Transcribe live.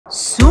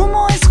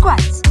Sumo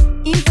Squats.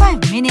 In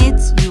 5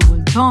 minutes, you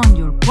will tone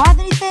your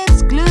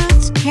quadriceps,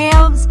 glutes,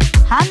 calves,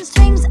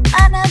 hamstrings,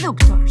 and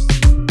adductors.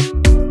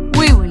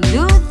 We will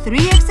do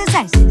 3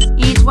 exercises.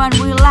 Each one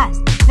will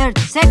last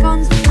 30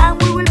 seconds,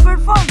 and we will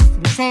perform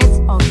 3 sets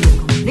of the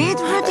complete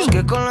routine.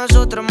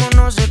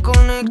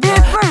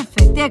 The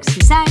perfect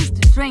exercise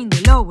to train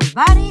the lower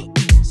body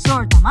in a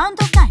short amount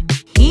of time.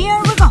 Here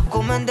we go.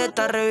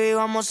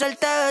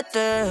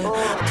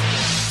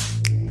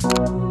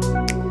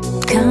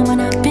 Come on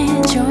up,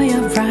 enjoy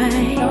your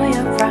ride.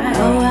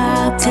 Oh,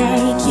 I'll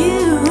take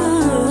you.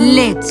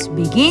 Let's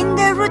begin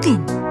the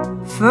routine.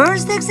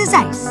 First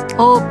exercise.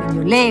 Open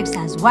your legs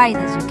as wide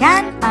as you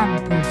can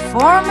and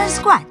perform a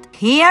squat.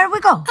 Here we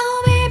go.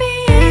 Oh, baby,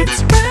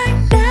 it's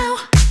right now.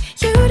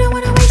 You don't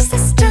wanna waste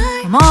this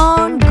time. Come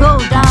on, go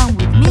down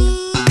with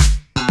me.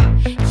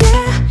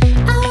 Yeah,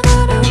 I'm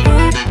on a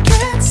road,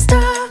 can't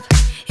stop.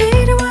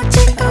 Either one,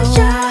 take a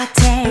shot. I'll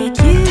take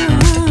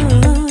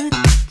you.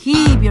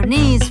 Keep your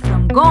knees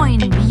from going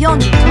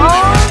beyond your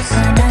toes.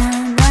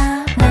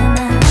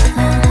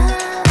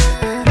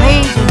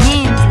 Raise your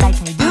hands like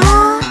I do.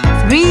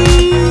 3,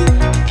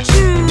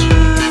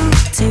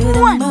 2,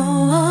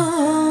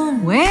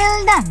 1.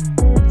 Well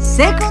done.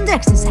 Second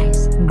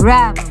exercise.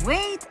 Grab a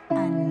weight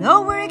and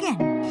lower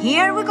again.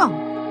 Here we go.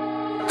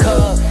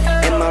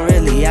 Am I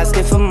really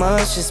asking for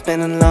much? It's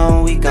been a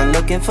long week, I'm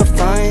looking for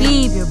fun.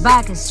 Keep your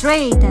back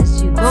straight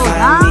as you go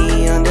Find down.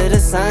 me under the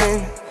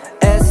sun.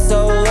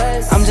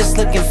 SOS, I'm just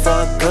looking for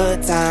a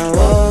good time.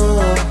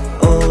 Whoa,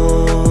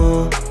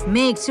 oh,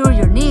 Make sure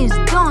your knees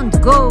don't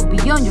go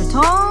beyond your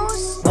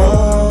toes.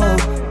 oh,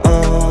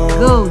 oh,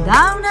 Go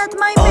down at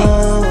my pace.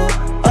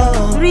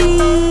 oh, 3,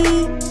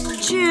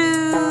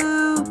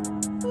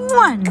 2,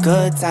 1.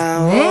 good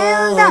time.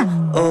 Well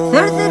done. Oh,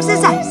 Third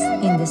exercise.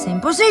 In the same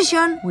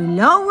position, we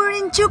lower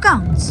in 2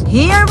 counts.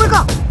 Here we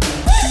go.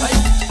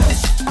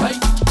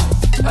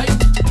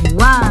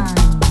 1,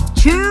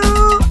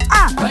 2,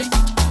 up.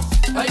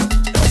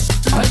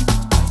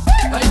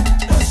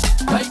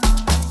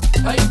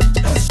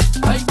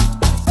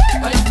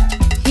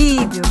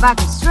 Keep your back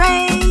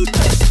straight.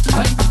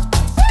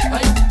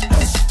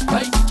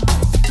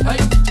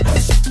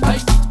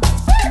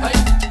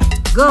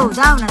 Go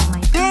down at my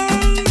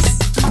pace.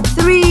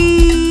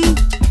 3,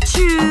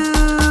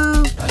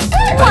 2,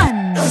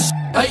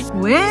 1.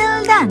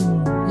 Well done.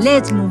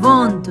 Let's move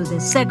on to the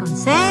second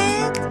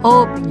set.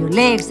 Open your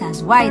legs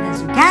as wide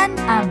as you can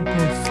and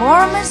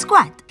perform a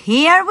squat.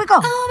 Here we go.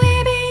 Oh,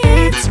 baby,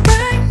 it's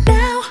right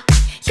now.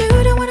 You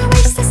don't wanna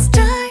waste this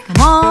time.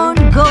 Come on,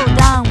 go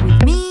down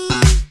with me.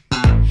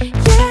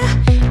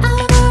 Yeah,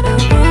 I'm on a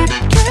road,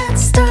 can't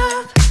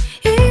stop.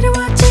 Either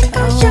one, take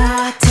a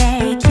shot. I'll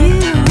take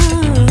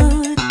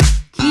you.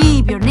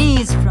 Keep your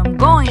knees from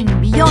going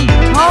beyond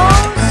your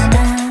toes.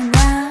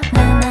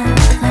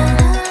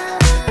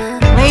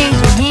 Raise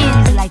your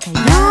hands like I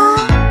do.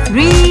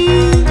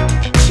 3,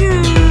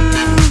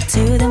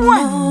 2,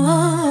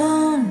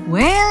 1.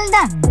 Well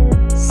done.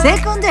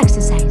 Second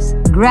exercise.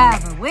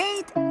 Grab a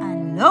weight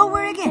and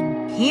lower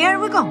again. Here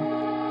we go.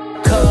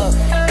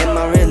 am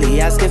I really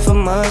asking for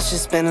much?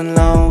 It's been a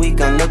long week,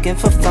 I'm looking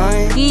for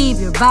fun. Keep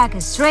your back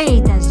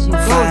straight as you go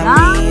Find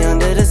down. me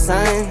under the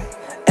sun.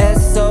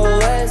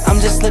 SOS, I'm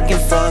just looking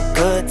for a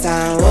good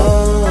time.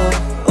 Whoa,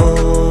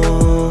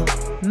 oh,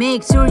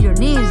 Make sure your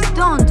knees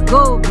don't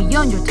go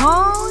beyond your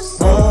toes.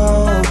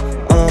 oh,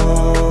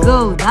 oh,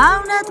 Go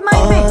down at my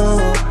pace.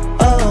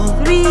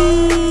 oh,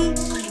 3,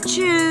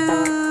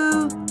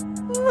 2,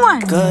 1.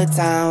 good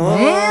time.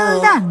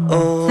 Well done.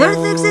 Oh, Third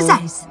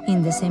exercise.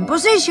 In the same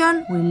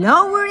position, we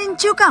lower in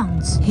 2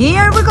 counts.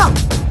 Here we go.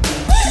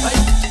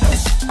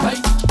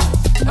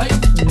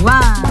 1,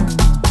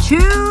 2,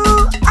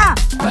 up.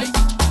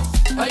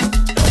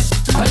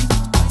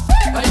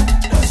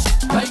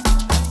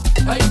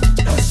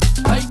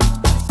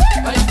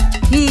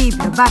 Keep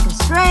your back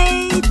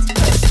straight.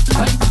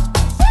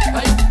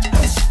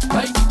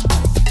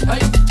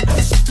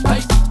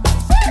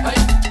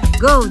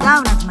 Go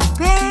down at my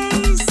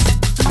pace.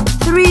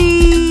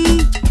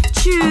 3,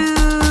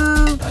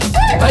 2,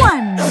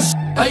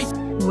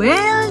 1.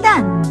 Well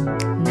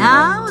done.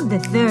 Now the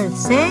third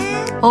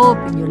set.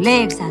 Open your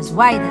legs as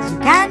wide as you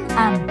can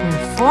and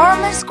perform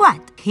a squat.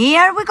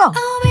 Here we go.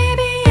 Oh,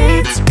 baby,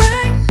 it's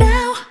right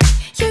now.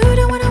 You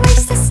don't wanna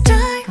waste this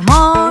time. Come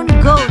on,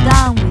 go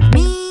down with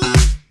me.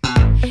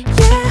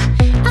 Yeah,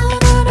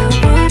 I'm on a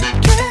road,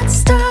 can't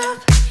stop.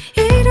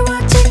 Either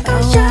one, take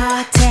a shot.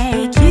 I'll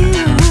take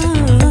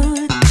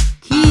you.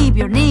 Keep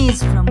your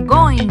knees from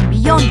going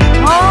beyond your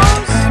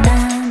toes.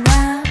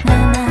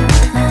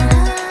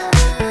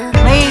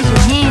 Raise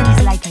your hands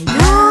like I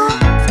do.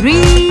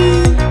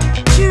 3,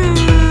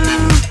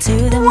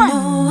 2,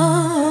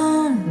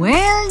 1.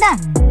 Well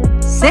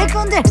done.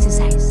 Second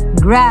exercise.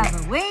 Grab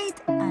a weight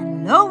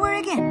and lower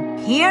again.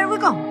 Here we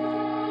go.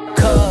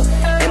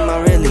 am I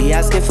really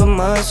asking for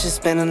much? It's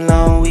been a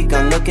long week,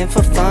 I'm looking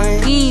for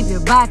fun. Keep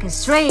your back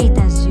straight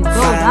as you go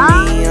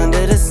Find me down.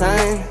 under the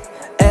sun.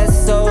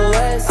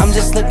 SOS, I'm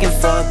just looking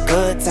for a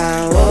good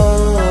time.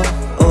 Whoa,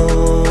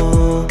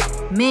 oh,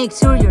 Make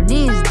sure your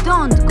knees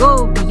don't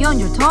go beyond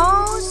your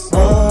toes.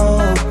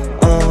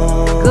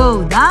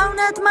 Go down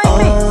at my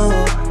pace.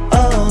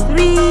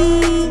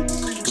 3,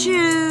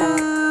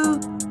 2,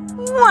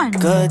 1.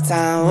 Good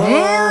time.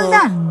 Well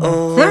done.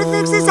 Third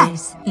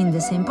exercise. In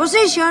the same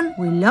position,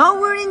 we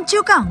lower in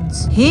 2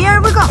 counts.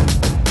 Here we go.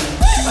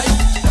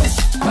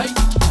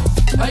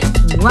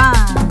 1,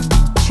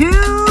 2,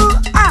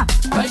 up.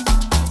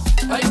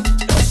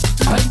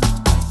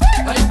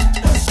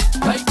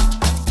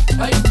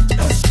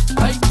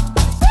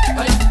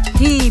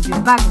 Keep your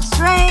back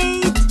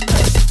straight.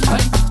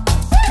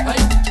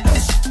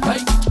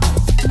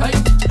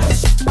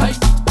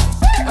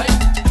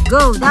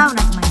 Go down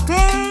at my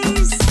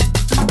pace.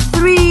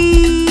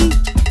 3,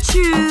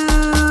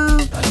 2,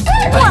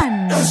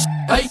 1.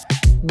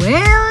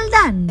 Well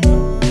done.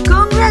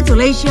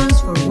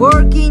 Congratulations for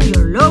working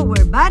your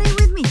lower body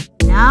with me.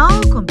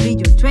 Now complete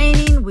your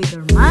training with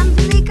your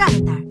monthly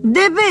calendar.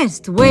 The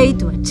best way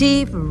to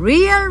achieve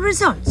real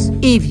results.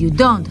 If you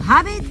don't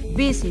have it,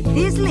 visit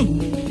this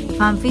link,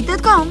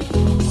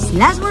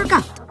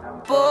 FUNfitt.com/workout.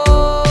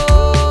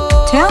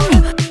 Tell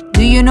me,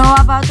 do you know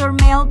about our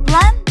meal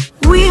plan?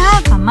 We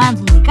have a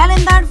monthly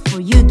calendar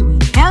for you to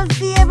eat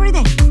healthy every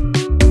day.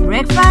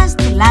 Breakfast,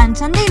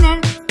 lunch and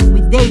dinner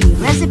with daily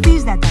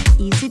recipes that are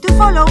easy to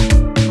follow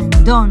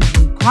and don't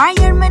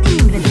require many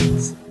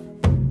ingredients.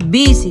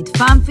 Visit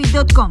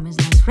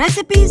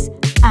FUNfitt.com/recipes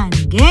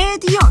and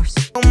get yours.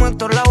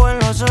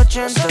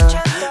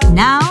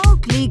 Now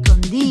click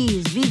on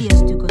these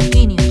videos to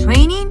continue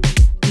training.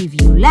 If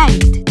you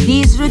liked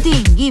this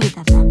routine, give it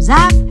a thumbs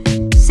up,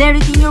 share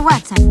it in your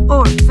WhatsApp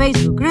or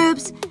Facebook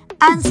groups,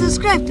 and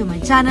subscribe to my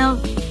channel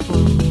for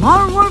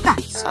more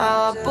workouts.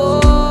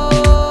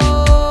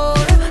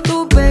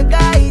 Tu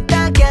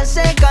pegadita que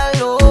hace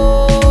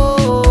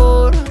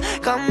calor,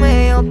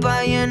 camello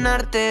pa'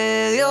 llenarte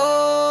de Dios.